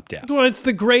she dropped out. Well, it's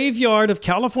the graveyard of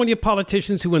California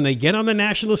politicians who, when they get on the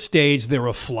national stage, they're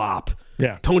a flop.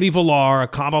 Yeah. Tony Villar,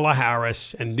 Kamala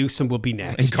Harris, and Newsom will be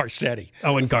next. And Garcetti.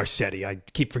 Oh, and Garcetti. I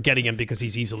keep forgetting him because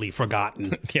he's easily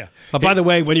forgotten. Yeah. By the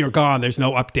way, when you're gone, there's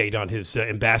no update on his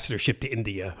ambassadorship to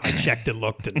India. I checked and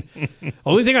looked. And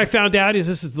only thing I found out is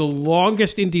this is the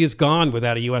longest India's gone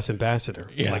without a U.S. ambassador.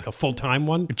 Yeah. Like a full-time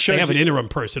one. They have an interim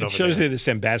person over there. It shows you this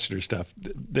ambassador stuff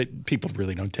that people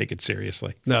really don't take it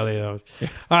seriously. No, they don't.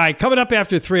 All right, coming up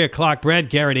after 3 o'clock, Brad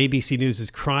Garrett, ABC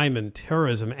News' crime and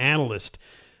terrorism analyst,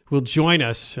 will join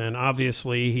us. And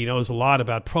obviously, he knows a lot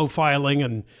about profiling,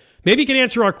 and maybe he can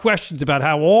answer our questions about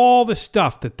how all the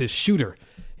stuff that this shooter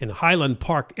in Highland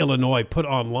Park, Illinois, put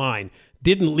online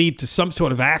didn't lead to some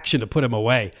sort of action to put him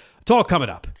away. It's all coming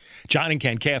up. John and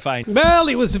Ken, KFI. Well,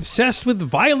 he was obsessed with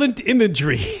violent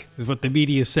imagery, is what the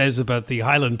media says about the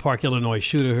Highland Park, Illinois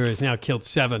shooter who has now killed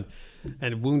 7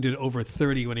 and wounded over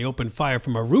 30 when he opened fire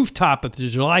from a rooftop at the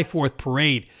July 4th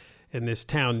parade in this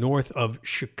town north of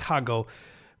Chicago.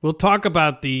 We'll talk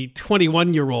about the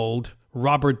 21-year-old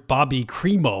Robert Bobby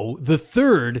Crimo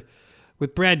III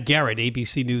with Brad Garrett,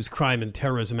 ABC News crime and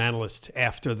terrorism analyst,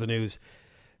 after the news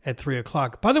at 3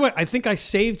 o'clock. By the way, I think I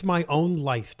saved my own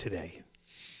life today.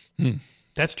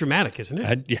 That's dramatic, isn't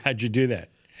it? How'd you do that?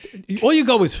 All you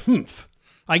go is humph.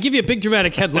 I give you a big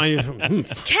dramatic headline.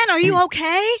 Ken, are you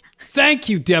okay? Thank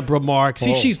you, Deborah Mark.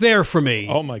 See, she's there for me.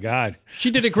 Oh, my God.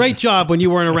 She did a great job when you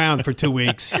weren't around for 2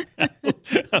 weeks.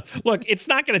 Look, it's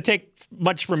not going to take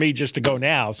much for me just to go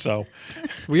now, so.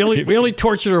 We only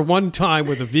tortured her one time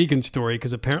with a vegan story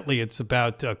because apparently it's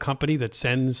about a company that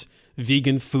sends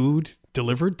vegan food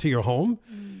delivered to your home.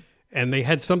 And they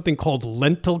had something called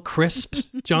lentil crisps.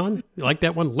 John, you like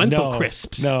that one? Lentil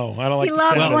crisps. No, I don't like He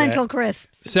loves lentil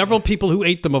crisps. Several people who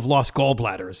ate them have lost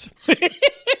gallbladders.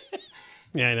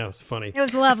 Yeah, I know. It's funny. It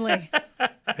was lovely.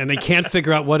 And they can't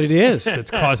figure out what it is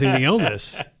that's causing the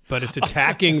illness. But it's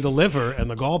attacking the liver and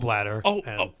the gallbladder.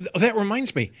 Oh, that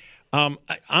reminds me. I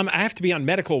have to be on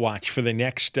medical watch for the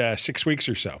next 6 weeks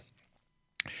or so.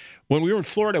 When we were in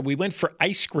Florida, we went for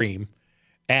ice cream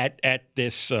at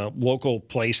this local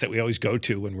place that we always go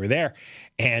to when we're there,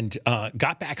 and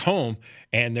got back home,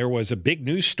 and there was a big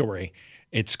news story.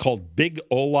 It's called Big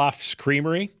Olaf's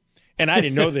Creamery. And I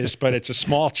didn't know this, but it's a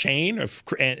small chain,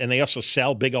 and they also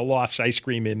sell Big Olaf's ice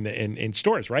cream in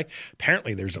stores, right?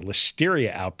 Apparently there's a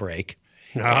listeria outbreak,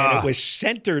 and it was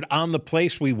centered on the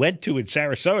place we went to in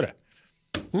Sarasota.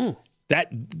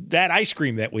 That ice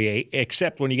cream that we ate,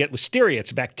 except when you get listeria,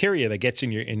 it's a bacteria that gets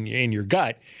in your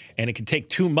gut, and it can take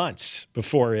 2 months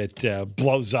before it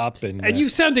blows up. And you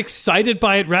sound excited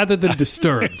by it rather than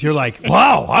disturbed. You're like,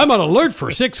 wow, I'm on alert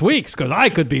for 6 weeks because I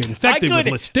could be infected with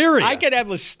listeria. I could have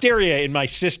listeria in my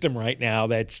system right now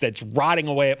that's rotting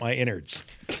away at my innards.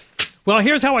 Well,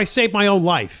 here's how I saved my own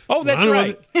life. Oh, that's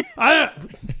right. I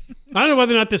don't know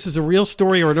whether or not this is a real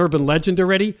story or an urban legend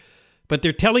already, but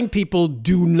they're telling people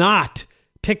do not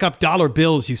pick up dollar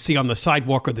bills you see on the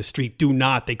sidewalk or the street. Do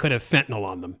not. They could have fentanyl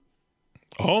on them.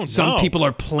 Oh, no. Some people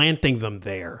are planting them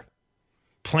there.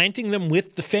 Planting them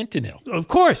with the fentanyl? Of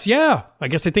course, yeah. I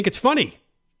guess they think it's funny.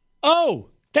 Oh,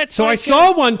 that's so. I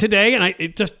saw one today, and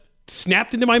it just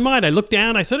snapped into my mind. I looked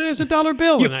down. I said, "There's a dollar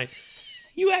bill."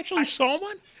 You actually saw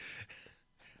one?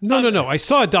 No. I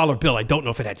saw a dollar bill. I don't know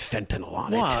if it had fentanyl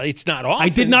on it. Well, it's not often. I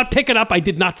did not pick it up. I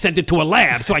did not send it to a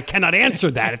lab, so I cannot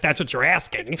answer that if that's what you're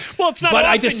asking. Well, it's not But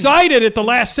often. I decided at the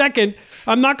last second,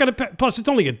 I'm not going to pay. Plus, it's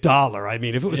only $1. I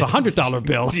mean, if it was $100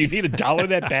 bill. Do you need $1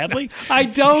 that badly? I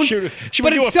don't. Should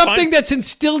but we do it's a something fun- that's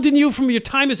instilled in you from your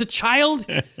time as a child.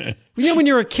 You know, when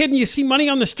you're a kid and you see money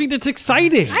on the street, it's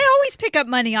exciting. I always pick up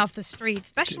money off the street,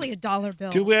 especially $1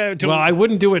 bill. Well, I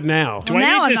wouldn't do it now. Do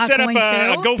I need to set up a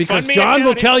GoFundMe? Because John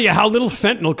will tell you how little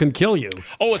fentanyl can kill you.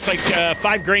 Oh, it's like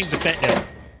 5 grains of fentanyl,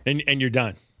 and you're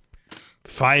done.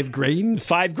 5 grains?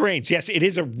 5 grains. Yes, it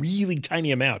is a really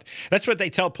tiny amount. That's what they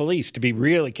tell police, to be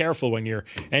really careful when you're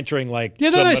entering, like, Yeah,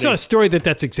 then somebody. I saw a story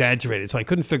that's exaggerated, so I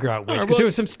couldn't figure out which. Because there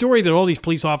was some story that all these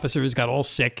police officers got all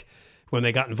sick when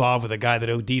they got involved with a guy that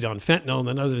OD'd on fentanyl, and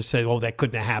then others said, well, that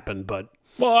couldn't have happened, but...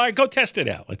 Well, all right, go test it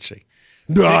out. Let's see.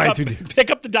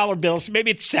 Pick up the dollar bills. Maybe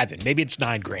it's 7. Maybe it's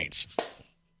 9 grains.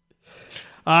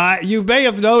 You may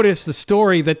have noticed the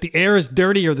story that the air is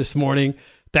dirtier this morning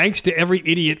thanks to every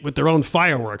idiot with their own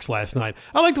fireworks last night.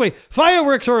 I like the way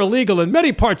fireworks are illegal in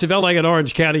many parts of LA and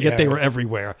Orange County, yet they were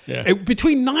everywhere. Yeah.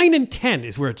 Between 9 and 10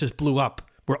 is where it just blew up,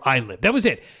 where I live. That was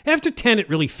it. After 10, it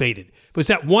really faded. It was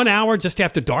that 1 hour just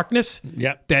after darkness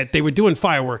that they were doing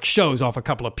fireworks shows off a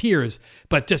couple of piers,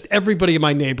 but just everybody in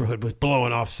my neighborhood was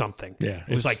blowing off something. Yeah,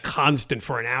 it was like constant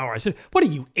for an hour. I said, what are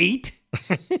you, 8?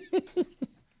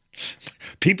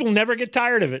 People never get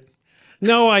tired of it.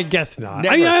 No, I guess not.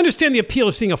 Never. I mean, I understand the appeal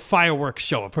of seeing a fireworks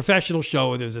show, a professional show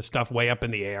where there's this stuff way up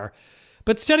in the air.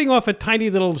 But setting off a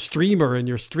tiny little streamer in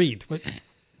your street.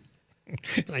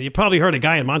 You probably heard a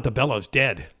guy in Montebello's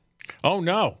dead. Oh,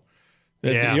 no.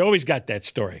 Yeah. You always got that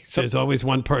story. There's always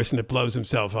one person that blows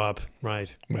himself up.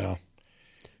 Right. Well.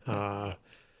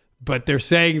 But they're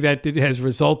saying that it has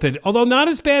resulted, although not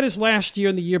as bad as last year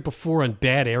and the year before, in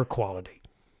bad air quality.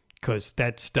 Because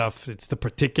that stuff, it's the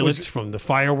particulates from the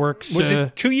fireworks. Was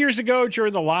it 2 years ago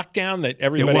during the lockdown that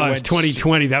everybody went? It was, went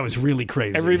 2020. That was really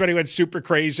crazy. Everybody went super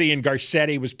crazy, and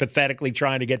Garcetti was pathetically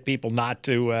trying to get people not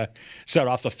to set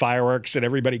off the fireworks, and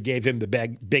everybody gave him the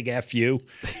big FU,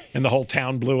 and the whole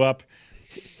town blew up.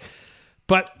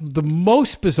 But the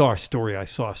most bizarre story I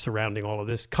saw surrounding all of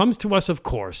this comes to us, of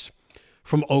course,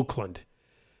 from Oakland.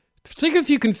 Think if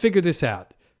you can figure this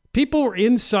out. People were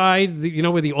inside,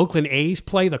 where the Oakland A's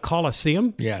play, the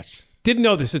Coliseum? Yes. Didn't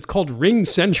know this. It's called Ring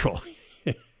Central.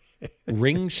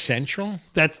 Ring Central?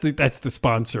 That's the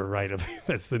sponsor, right?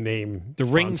 That's the name. The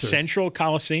sponsor. Ring Central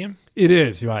Coliseum? It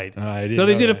is, right. So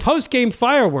they did a post-game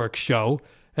fireworks show,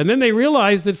 and then they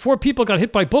realized that 4 people got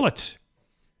hit by bullets.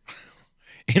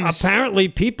 Apparently,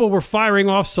 people were firing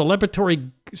off celebratory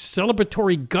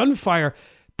gunfire.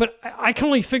 But I can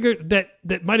only figure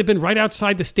that might have been right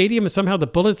outside the stadium and somehow the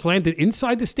bullets landed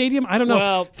inside the stadium. I don't know.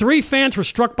 Well, 3 fans were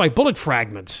struck by bullet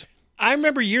fragments. I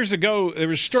remember years ago there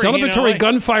was a story. Celebratory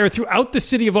gunfire throughout the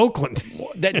city of Oakland.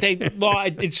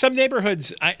 In some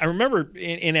neighborhoods, I remember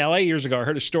in LA years ago, I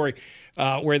heard a story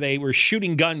where they were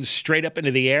shooting guns straight up into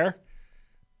the air.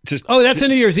 That's a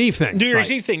New Year's Eve thing. New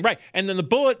Year's Eve thing, right. And then the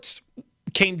bullets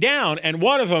came down, and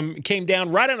one of them came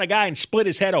down right on a guy and split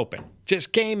his head open.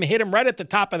 Just hit him right at the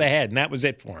top of the head, and that was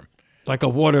it for him. Like a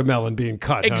watermelon being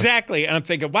cut. Exactly. Huh? And I'm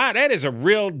thinking, wow, that is a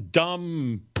real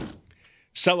dumb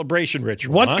celebration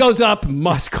ritual. What goes up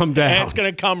must come down. And it's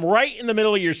going to come right in the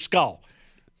middle of your skull.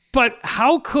 But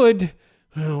how could,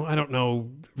 I don't know,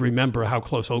 remember how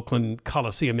close Oakland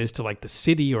Coliseum is to like the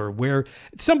city or where.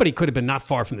 Somebody could have been not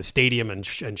far from the stadium and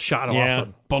shot off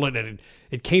a bullet, and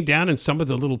it came down, and some of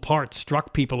the little parts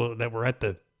struck people that were at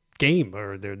the game,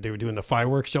 or they were doing the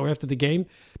fireworks show after the game.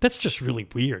 That's just really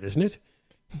weird, isn't it?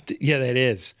 Yeah, that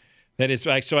is.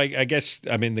 So I guess,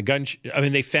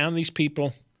 they found these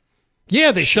people.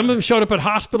 Yeah, some of them showed up at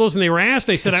hospitals, and they were asked.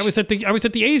 They said, I was at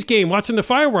the A's game watching the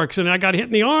fireworks, and I got hit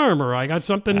in the arm, or I got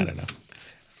something. I don't know.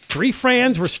 3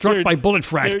 fans were struck by bullet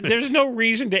fragments. There's no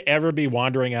reason to ever be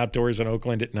wandering outdoors in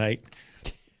Oakland at night,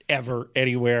 ever,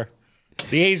 anywhere.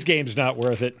 The A's game's not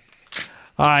worth it.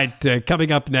 All right,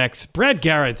 coming up next, Brad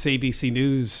Garrett's ABC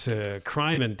News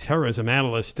crime and terrorism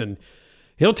analyst, and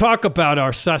he'll talk about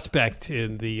our suspect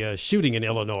in the shooting in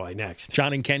Illinois next.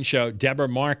 John and Ken Show. Deborah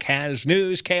Mark has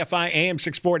news, KFI AM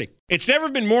 640. It's never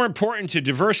been more important to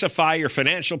diversify your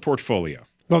financial portfolio.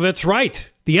 Well, that's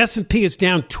right. The S&P is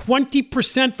down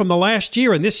 20% from the last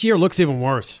year, and this year looks even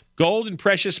worse. Gold and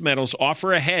precious metals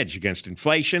offer a hedge against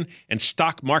inflation and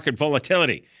stock market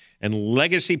volatility. And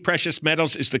Legacy Precious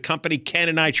Metals is the company Ken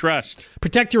and I trust.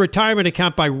 Protect your retirement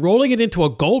account by rolling it into a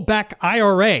gold-backed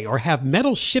IRA or have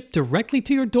metals shipped directly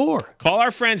to your door. Call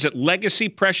our friends at Legacy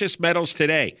Precious Metals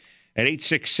today at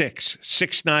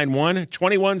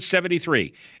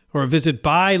 866-691-2173. Or visit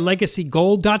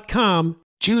buylegacygold.com.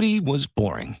 Judy was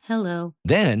boring. Hello.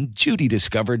 Then Judy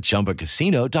discovered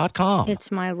ChumbaCasino.com. It's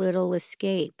my little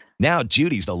escape. Now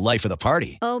Judy's the life of the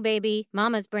party. Oh, baby,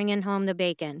 mama's bringing home the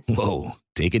bacon. Whoa,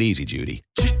 take it easy, Judy.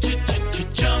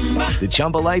 The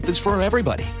Chumba life is for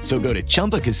everybody. So go to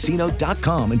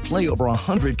ChumbaCasino.com and play over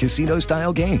 100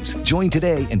 casino-style games. Join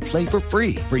today and play for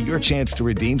free for your chance to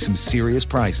redeem some serious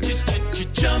prizes.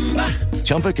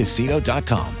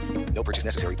 ChumbaCasino.com. No purchase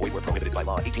necessary. Void where prohibited by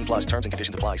law. 18 plus terms and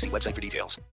conditions apply. See website for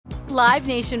details. Live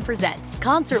Nation presents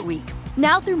Concert Week.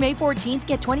 Now through May 14th,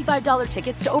 get $25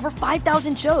 tickets to over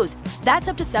 5,000 shows. That's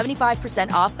up to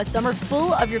 75% off a summer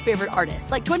full of your favorite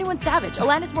artists like 21 Savage,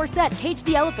 Alanis Morissette, Cage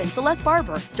the Elephant, Celeste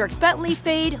Barber, Dierks Bentley,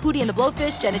 Fade, Hootie and the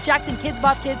Blowfish, Janet Jackson, Kids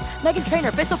Bop Kids, Meghan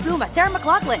Trainor, Bissell Pluma, Sarah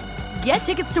McLachlan. Get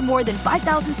tickets to more than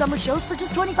 5,000 summer shows for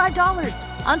just $25.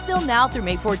 Until now through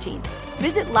May 14th.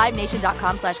 Visit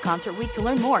LiveNation.com/Concert Week to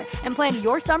learn more and plan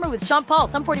your summer with Sean Paul,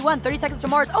 Sum 41, 30 Seconds to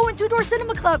Mars, and Two Door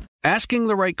Cinema Club. Asking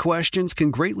the right questions can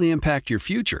greatly impact your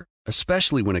future,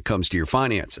 especially when it comes to your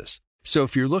finances. So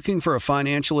if you're looking for a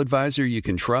financial advisor you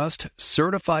can trust,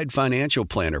 certified financial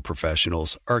planner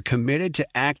professionals are committed to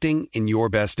acting in your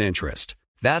best interest.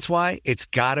 That's why it's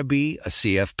got to be a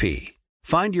CFP.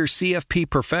 Find your CFP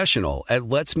professional at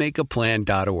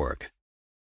letsmakeaplan.org.